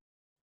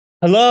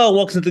Hello,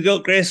 welcome to the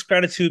Guilt, Grace,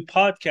 Gratitude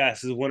podcast.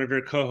 This is one of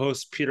your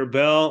co-hosts, Peter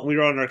Bell. We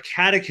are on our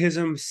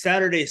Catechism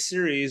Saturday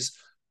series,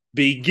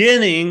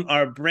 beginning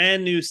our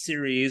brand new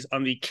series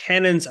on the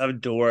Canons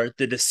of Dort,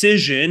 the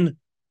decision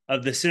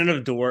of the Synod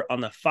of Dort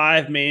on the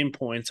five main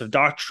points of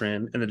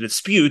doctrine and the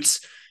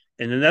disputes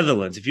in the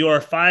Netherlands. If you are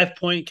a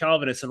five-point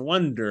Calvinist and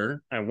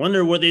I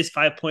wonder where these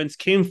 5 points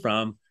came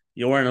from,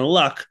 you're in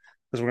luck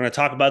because we're going to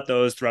talk about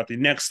those throughout the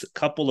next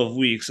couple of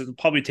weeks. It'll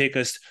probably take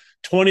us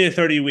 20 to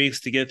 30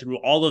 weeks to get through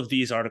all of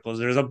these articles.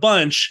 There's a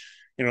bunch,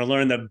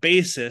 learn the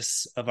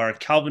basis of our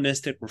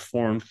Calvinistic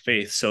Reformed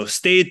faith. So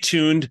stay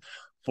tuned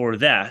for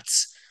that.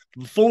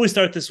 Before we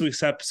start this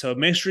week's episode,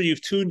 make sure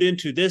you've tuned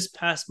into this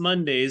past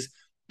Monday's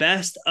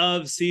Best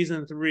of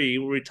Season 3,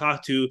 where we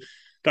talked to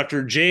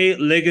Dr. J.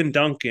 Ligon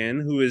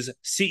Duncan, who is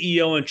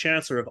CEO and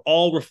Chancellor of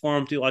all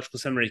Reformed Theological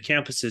Seminary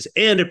campuses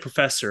and a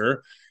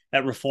professor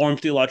at Reformed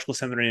Theological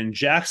Seminary in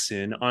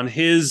Jackson, on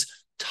his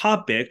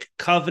topic,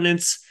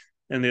 Covenants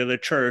and the Other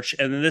Church.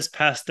 And then this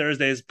past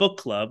Thursday's book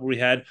club, we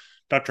had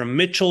Dr.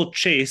 Mitchell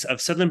Chase of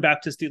Southern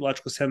Baptist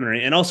Theological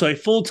Seminary and also a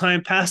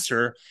full-time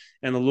pastor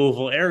in the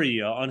Louisville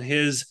area on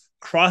his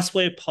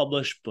Crossway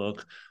published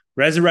book,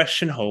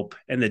 Resurrection, Hope,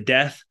 and the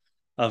Death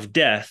of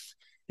Death,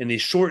 in the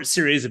short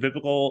series of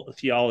biblical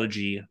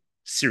theology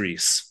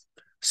series.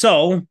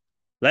 So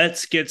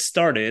let's get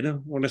started.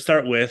 We're going to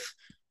start with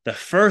the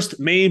first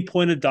main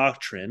point of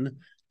doctrine,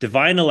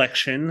 divine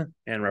election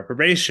and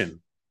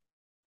reprobation.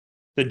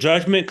 The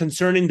judgment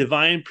concerning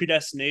divine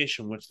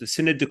predestination, which the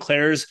Synod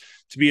declares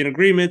to be in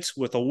agreement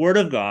with the Word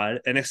of God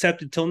and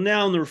accepted till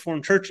now in the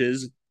Reformed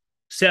churches,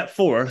 set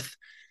forth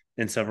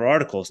in several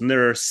articles. And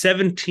there are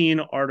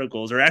 17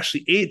 articles, or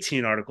actually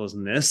 18 articles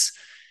in this,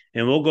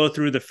 and we'll go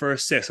through the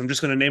first 6. I'm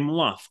just going to name them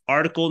off.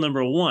 Article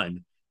number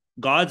 1,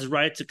 God's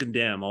right to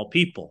condemn all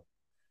people.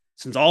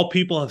 Since all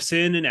people have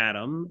sinned in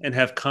Adam and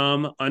have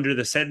come under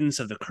the sentence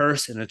of the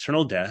curse and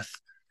eternal death,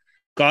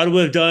 God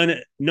would have done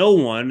no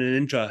one an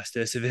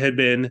injustice if it had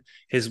been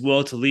his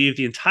will to leave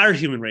the entire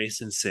human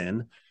race in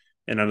sin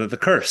and under the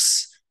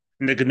curse,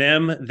 and to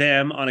condemn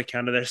them on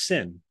account of their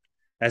sin.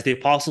 As the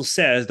apostle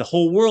says, the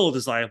whole world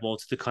is liable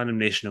to the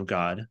condemnation of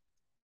God,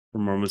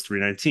 from Romans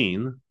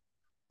 3:19.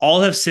 All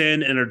have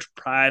sinned and are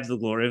deprived of the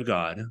glory of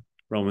God,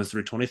 Romans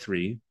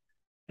 3:23,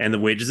 and the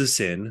wages of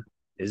sin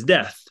is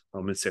death,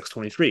 Romans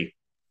 6:23.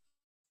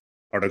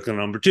 Article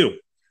number 2,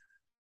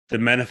 the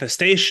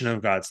manifestation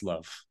of God's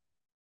love.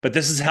 But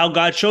this is how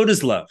God showed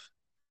his love.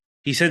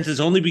 He sent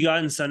his only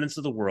begotten Son into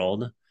the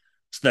world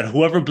so that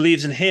whoever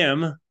believes in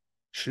him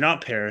should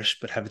not perish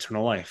but have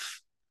eternal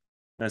life.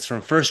 That's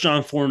from 1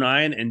 John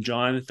 4:9 and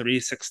John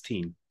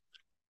 3:16.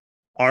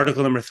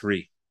 Article number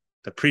 3,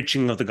 the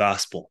preaching of the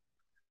gospel.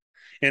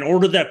 In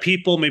order that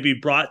people may be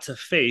brought to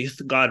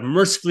faith, God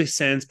mercifully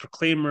sends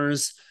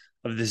proclaimers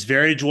of this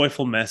very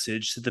joyful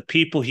message to the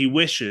people he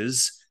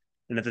wishes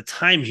and at the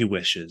time he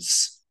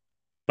wishes.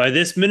 By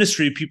this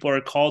ministry, people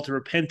are called to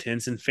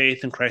repentance and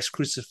faith in Christ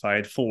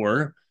crucified.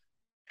 For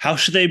how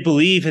should they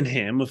believe in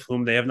him of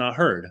whom they have not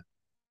heard?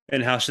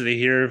 And how should they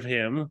hear of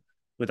him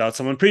without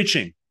someone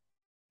preaching?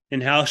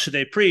 And how should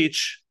they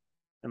preach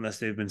unless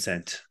they've been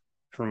sent?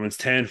 Romans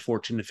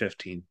 10:14 to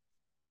 15.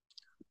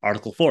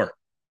 Article 4,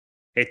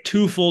 a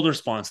twofold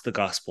response to the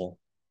gospel.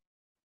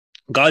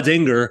 God's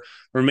anger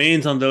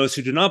remains on those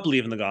who do not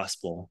believe in the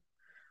gospel.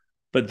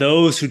 But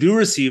those who do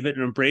receive it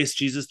and embrace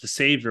Jesus the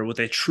Savior with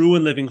a true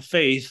and living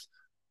faith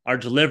are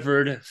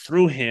delivered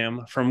through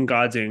him from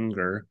God's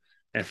anger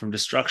and from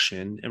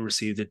destruction and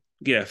receive the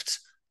gift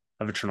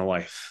of eternal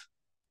life.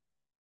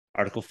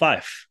 Article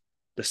 5,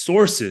 the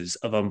sources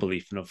of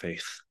unbelief and no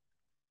faith.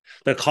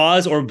 The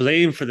cause or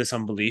blame for this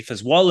unbelief,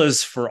 as well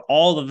as for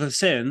all of the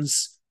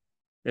sins,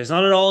 is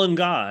not at all in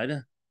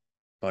God,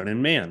 but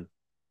in man.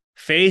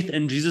 Faith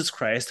in Jesus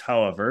Christ,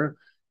 however,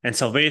 and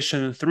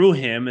salvation through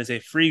him is a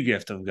free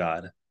gift of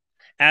God.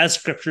 As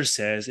scripture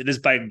says, it is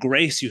by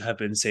grace you have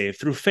been saved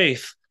through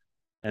faith,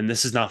 and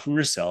this is not from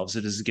yourselves,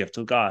 it is a gift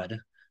of God.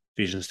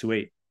 Ephesians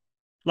 2:8.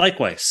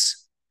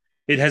 Likewise,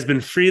 it has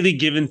been freely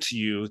given to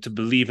you to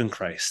believe in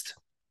Christ.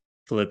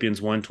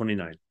 Philippians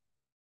 1:29.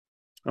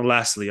 And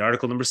lastly,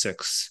 article number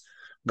 6,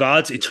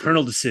 God's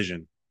eternal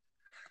decision.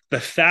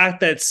 The fact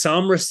that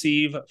some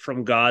receive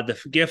from God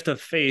the gift of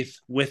faith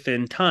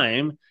within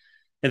time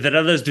and that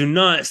others do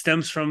not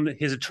stems from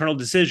his eternal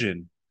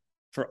decision.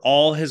 For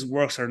all his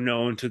works are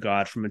known to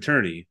God from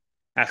eternity.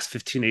 Acts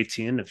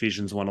 15:18,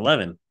 Ephesians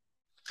 1:11.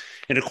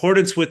 In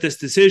accordance with this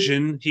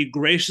decision, he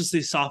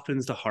graciously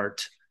softens the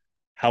heart,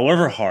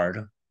 however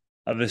hard,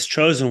 of his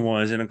chosen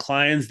ones and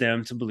inclines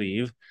them to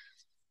believe.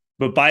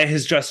 But by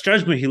his just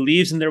judgment, he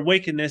leaves in their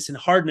wickedness and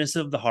hardness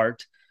of the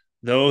heart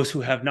those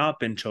who have not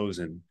been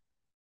chosen.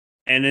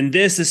 And in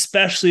this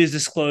especially is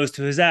disclosed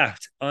to his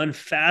act,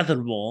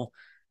 unfathomable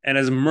and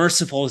as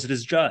merciful as it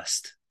is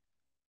just,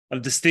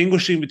 of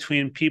distinguishing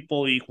between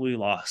people equally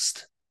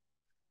lost.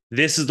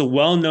 This is the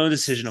well-known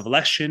decision of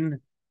election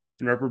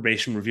and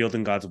reprobation revealed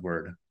in God's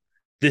word.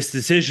 This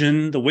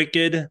decision, the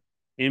wicked,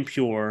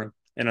 impure,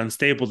 and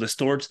unstable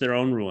distort to their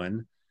own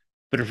ruin,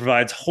 but it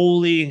provides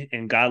holy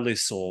and godly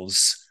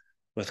souls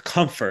with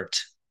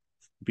comfort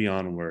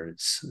beyond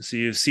words. So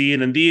you see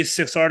it in these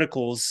 6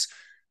 articles,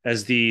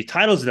 as the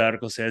titles of the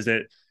article says,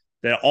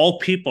 that all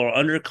people are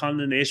under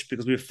condemnation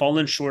because we have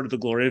fallen short of the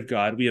glory of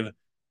God.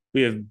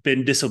 We have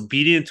been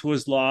disobedient to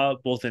his law,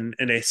 both in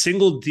a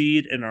single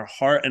deed, in our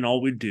heart, and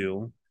all we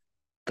do.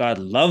 God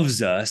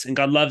loves us, and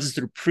God loves us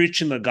through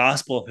preaching the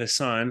gospel of his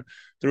son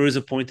through his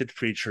appointed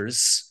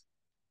preachers.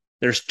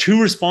 There's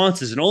 2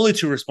 responses, and only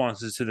 2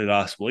 responses to the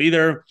gospel: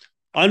 either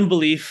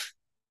unbelief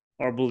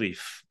or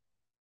belief.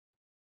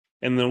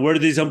 And then where do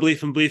these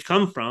unbelief and belief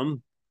come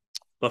from?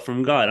 But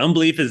from God.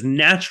 Unbelief is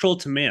natural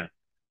to man,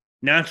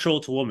 natural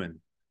to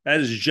woman.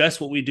 That is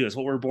just what we do. It's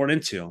what we're born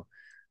into.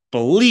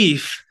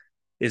 Belief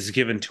is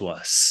given to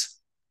us.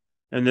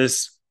 And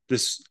this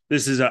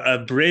is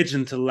a bridge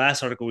into the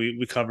last article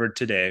we covered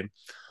today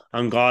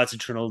on God's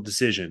eternal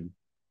decision.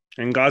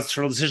 And God's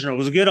eternal decision,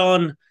 we'll get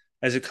on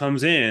as it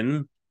comes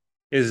in,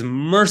 is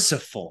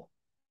merciful.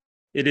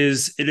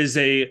 It's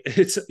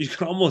you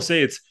can almost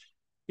say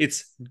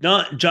it's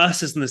not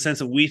justice in the sense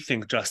that we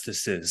think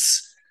justice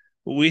is.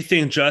 We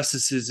think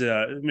justice is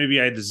maybe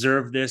I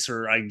deserve this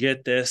or I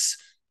get this,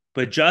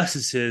 but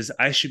justice is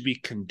I should be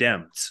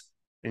condemned,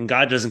 and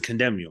God doesn't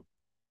condemn you.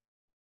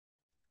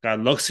 God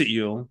looks at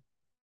you,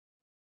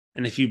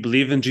 and if you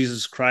believe in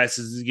Jesus Christ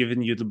as he's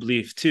given you the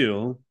belief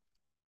too,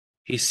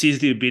 he sees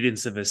the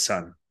obedience of his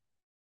son.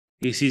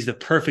 He sees the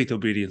perfect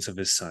obedience of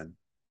his son.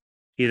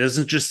 He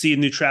doesn't just see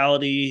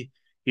neutrality.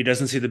 He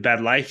doesn't see the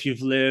bad life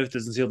you've lived,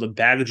 doesn't see all the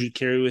baggage you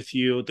carry with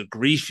you, the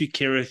grief you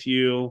carry with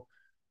you.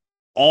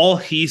 All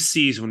he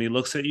sees when he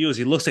looks at you is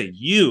he looks at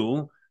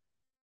you.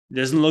 He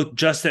doesn't look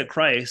just at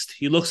Christ.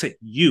 He looks at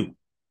you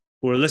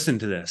who are listening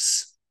to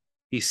this.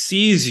 He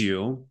sees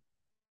you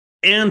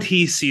and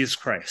he sees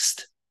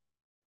Christ.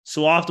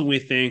 So often we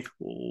think,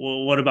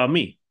 well, what about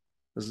me?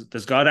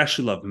 Does God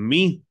actually love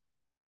me?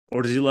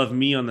 Or does he love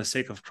me on the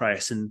sake of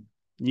Christ? And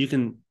you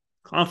can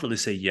confidently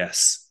say,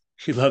 yes,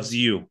 he loves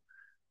you.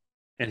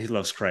 And he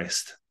loves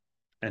Christ.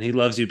 And he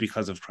loves you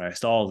because of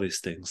Christ. All these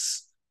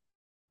things.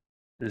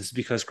 And it's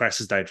because Christ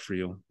has died for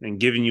you and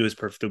given you his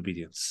perfect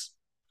obedience.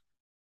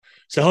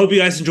 So I hope you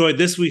guys enjoyed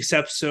this week's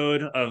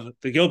episode of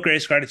the Guilt,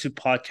 Grace, Gratitude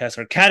podcast,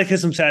 our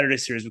Catechism Saturday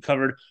series. We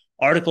covered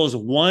articles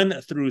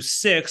 1 through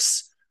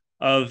 6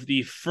 of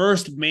the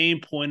first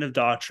main point of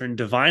doctrine,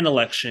 divine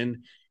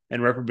election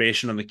and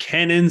reprobation on the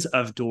canons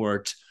of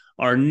Dort.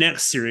 Our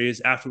next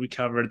series, after we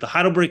covered the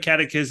Heidelberg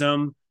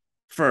Catechism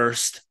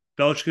first,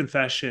 Belgian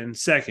Confession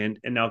second,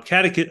 and now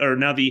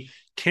the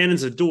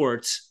canons of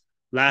Dort,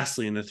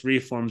 lastly, in the 3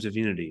 forms of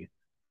unity.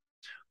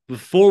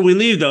 Before we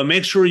leave, though,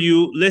 make sure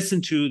you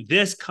listen to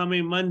this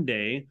coming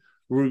Monday,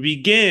 where we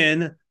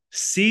begin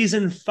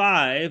season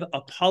 5,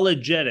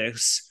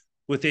 Apologetics,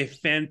 with a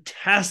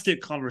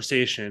fantastic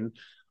conversation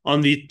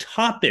on the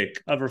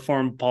topic of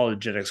Reformed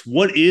apologetics.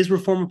 What is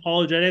Reformed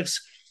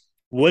apologetics?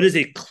 What is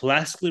a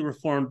classically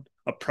Reformed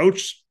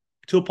approach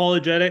to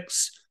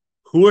apologetics?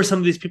 Who are some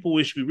of these people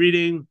we should be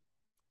reading?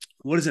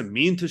 What does it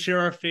mean to share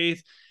our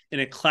faith in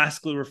a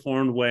classically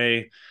Reformed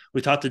way?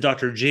 We talked to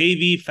Dr.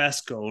 J.V.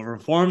 Fesko of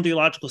Reformed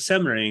Theological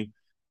Seminary,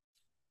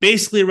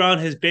 basically around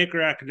his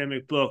Baker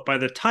academic book by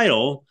the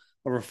title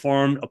of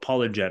Reformed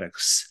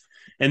Apologetics.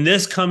 And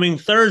this coming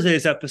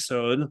Thursday's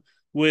episode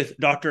with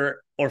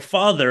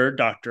Father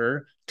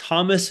Dr.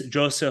 Thomas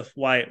Joseph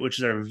White, which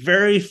is our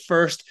very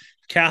first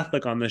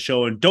Catholic on the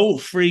show. And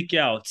don't freak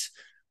out.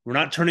 We're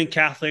not turning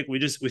Catholic. We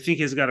think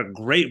he's got a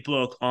great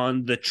book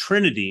on the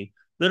Trinity,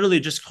 literally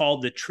just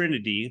called The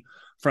Trinity,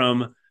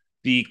 from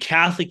the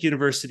Catholic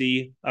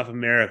University of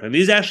America. And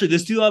these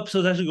 2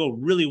 episodes actually go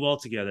really well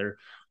together.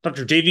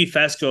 Dr. J.V.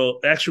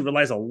 Fesko actually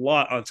relies a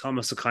lot on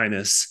Thomas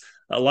Aquinas,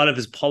 a lot of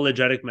his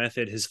apologetic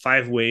method, his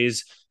 5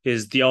 ways,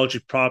 his theology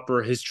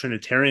proper, his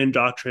Trinitarian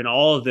doctrine,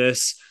 all of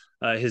this,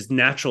 his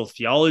natural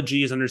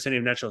theology, his understanding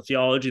of natural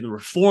theology, the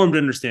Reformed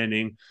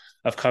understanding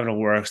of covenant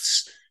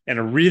works, and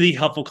a really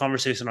helpful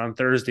conversation on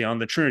Thursday on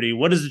the Trinity.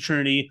 What is the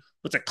Trinity?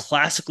 What's a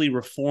classically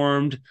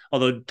Reformed,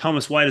 although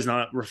Thomas White is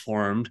not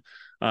Reformed,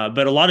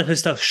 but a lot of his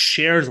stuff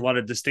shares a lot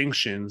of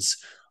distinctions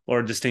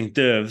or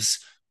distinctives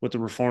with the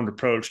Reformed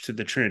approach to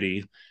the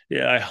Trinity.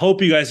 Yeah, I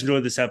hope you guys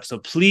enjoyed this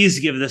episode. Please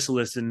give this a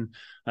listen.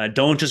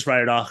 Don't just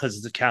write it off because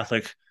it's a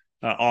Catholic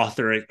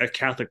author, a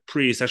Catholic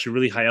priest, actually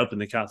really high up in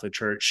the Catholic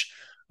Church.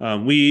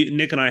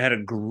 Nick and I had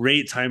a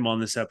great time on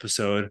this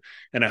episode,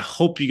 and I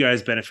hope you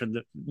guys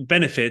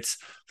benefits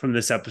from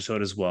this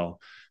episode as well.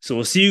 So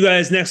we'll see you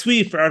guys next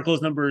week for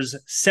articles numbers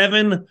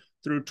 7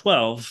 through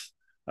 12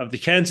 of the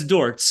Canons of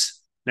Dort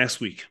next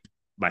week.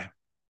 Bye.